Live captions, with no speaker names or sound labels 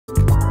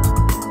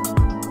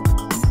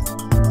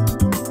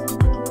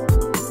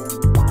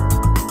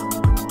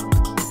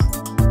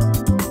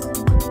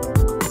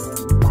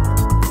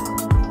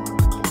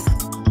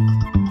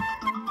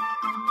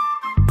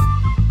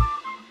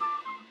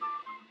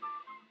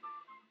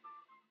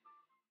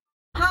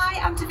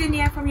Welcome to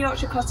Vinny from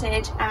Yorkshire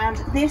Cottage, and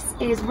this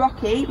is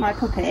Rocky, my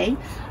puppy.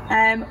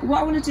 What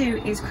I want to do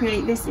is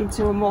create this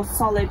into a more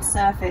solid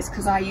surface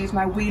because I use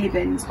my wheelie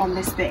bins on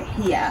this bit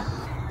here.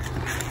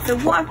 So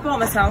what I've bought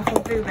myself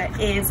from Vuba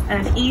is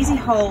an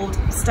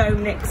Easihold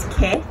stone mix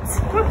kit,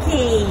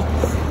 Rocky,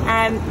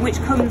 which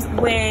comes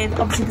with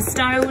obviously the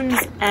stones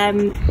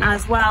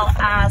as well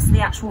as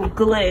the actual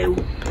glue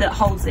that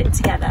holds it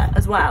together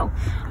as well.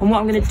 And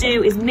what I'm going to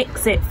do is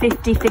mix it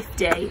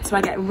 50-50 so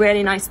I get a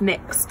really nice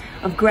mix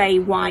of grey,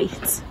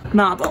 white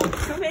marble.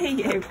 Come here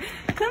you,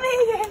 come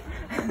here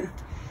you.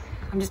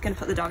 I'm just going to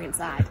put the dog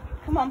inside,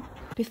 come on.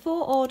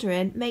 Before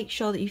ordering, make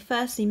sure that you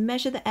firstly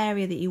measure the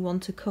area that you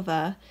want to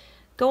cover.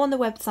 Go on the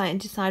website and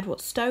decide what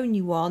stone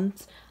you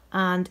want,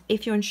 and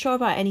if you're unsure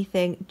about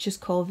anything,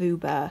 just call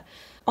Vuba.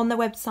 On the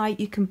website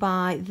you can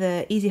buy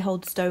the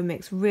Easihold stone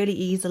mix really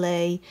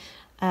easily.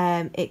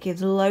 It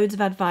gives loads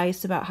of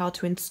advice about how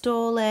to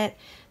install it.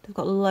 They've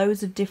got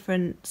loads of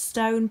different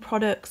stone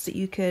products that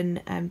you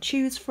can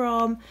choose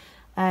from,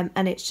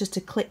 and it's just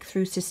a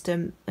click-through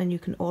system and you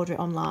can order it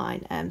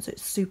online, so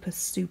it's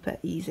super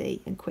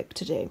easy and quick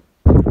to do.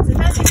 So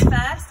first things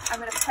first, I'm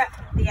going to prep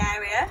the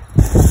area.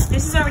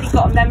 This has already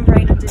got a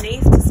membrane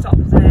underneath to stop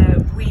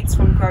the weeds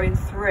from growing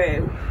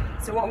through.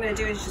 So what I'm going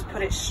to do is just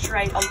put it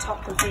straight on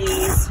top of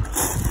these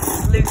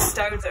loose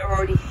stones that are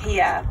already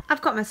here.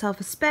 I've got myself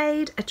a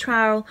spade, a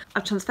trowel,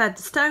 I've transferred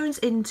the stones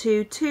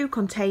into 2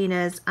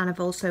 containers, and I've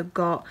also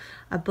got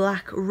a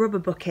black rubber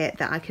bucket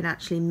that I can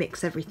actually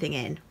mix everything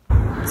in.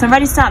 So I'm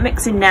ready to start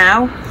mixing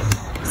now.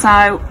 So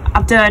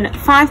I've done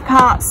 5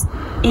 parts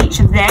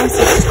each of this,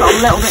 so I've just got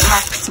a little bit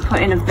left to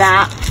put in of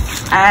that,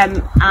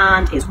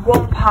 and it's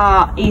 1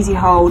 part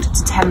Easihold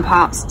to 10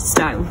 parts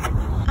stone.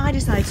 I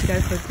decided to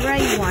go for a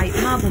grey white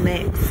marble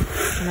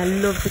mix, and I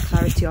love the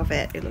clarity of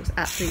it. It looks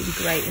absolutely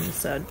great in the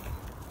sun.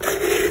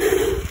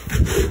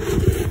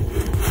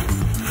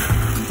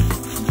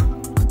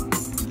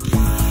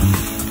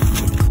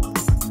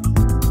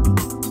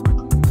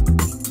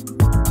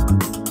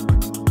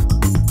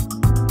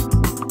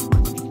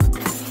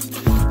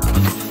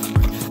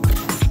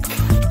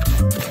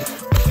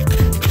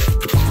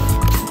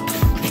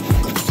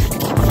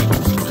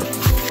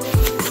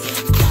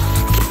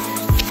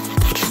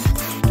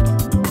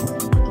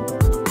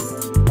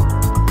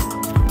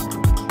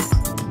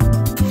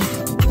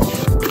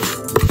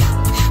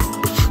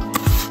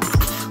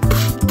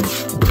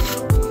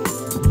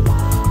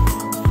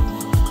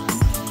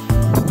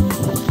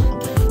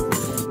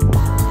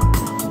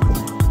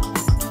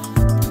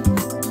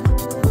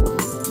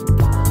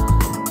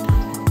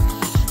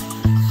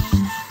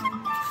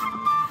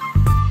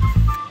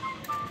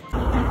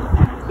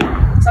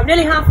 I'm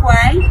nearly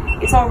halfway.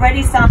 It's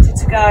already started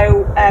to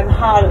go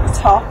hard at the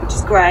top, which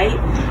is great.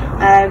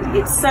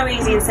 It's so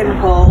easy and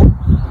simple,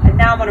 and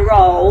now I'm on a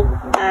roll,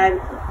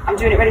 and I'm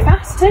doing it really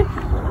fast too.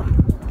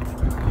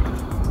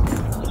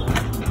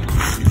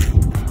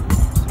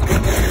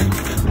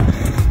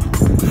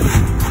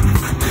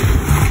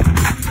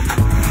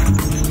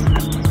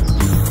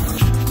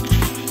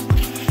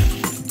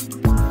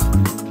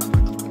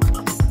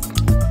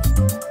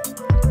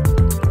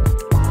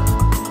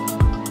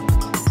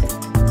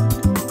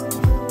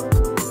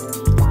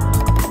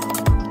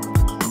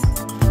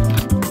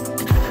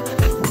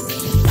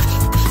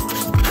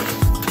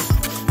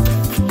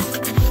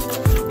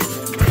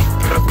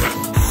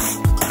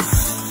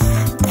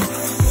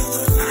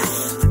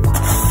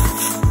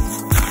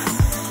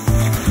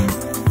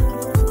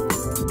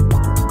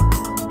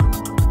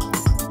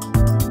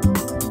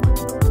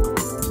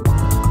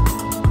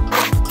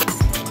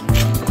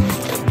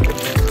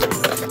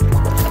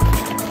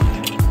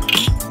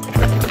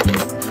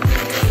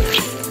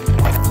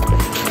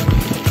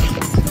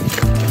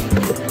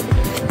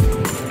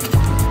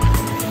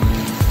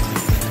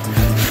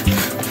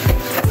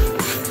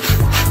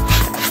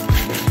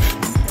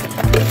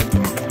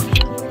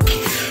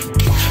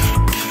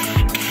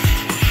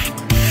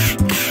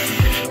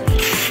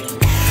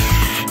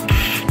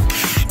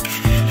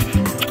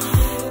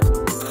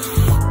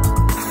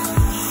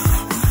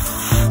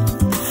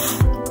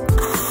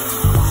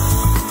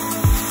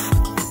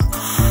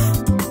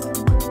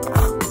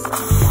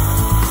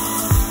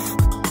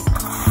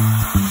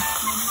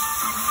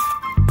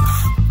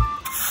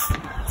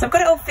 So I've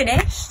got it all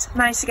finished,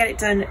 managed to get it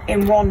done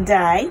in 1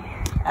 day.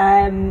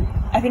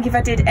 I think if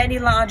I did any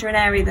larger an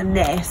area than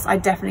this,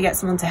 I'd definitely get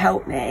someone to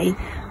help me.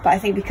 But I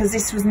think because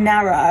this was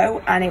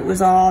narrow and it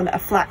was on a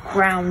flat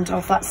ground or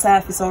flat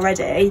surface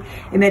already,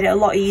 it made it a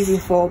lot easier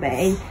for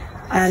me.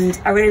 And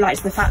I really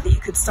liked the fact that you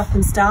could stop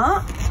and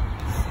start.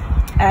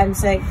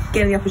 So it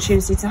gave me the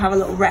opportunity to have a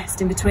little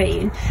rest in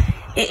between.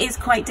 It is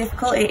quite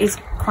difficult, it is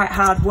quite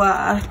hard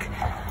work.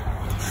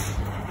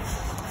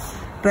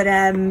 But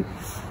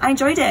I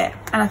enjoyed it,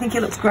 and I think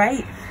it looks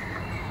great.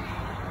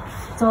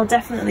 So I'll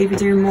definitely be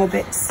doing more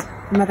bits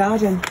in my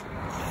garden.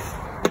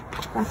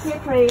 Back here,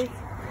 please.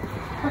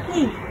 Back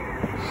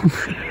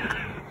here.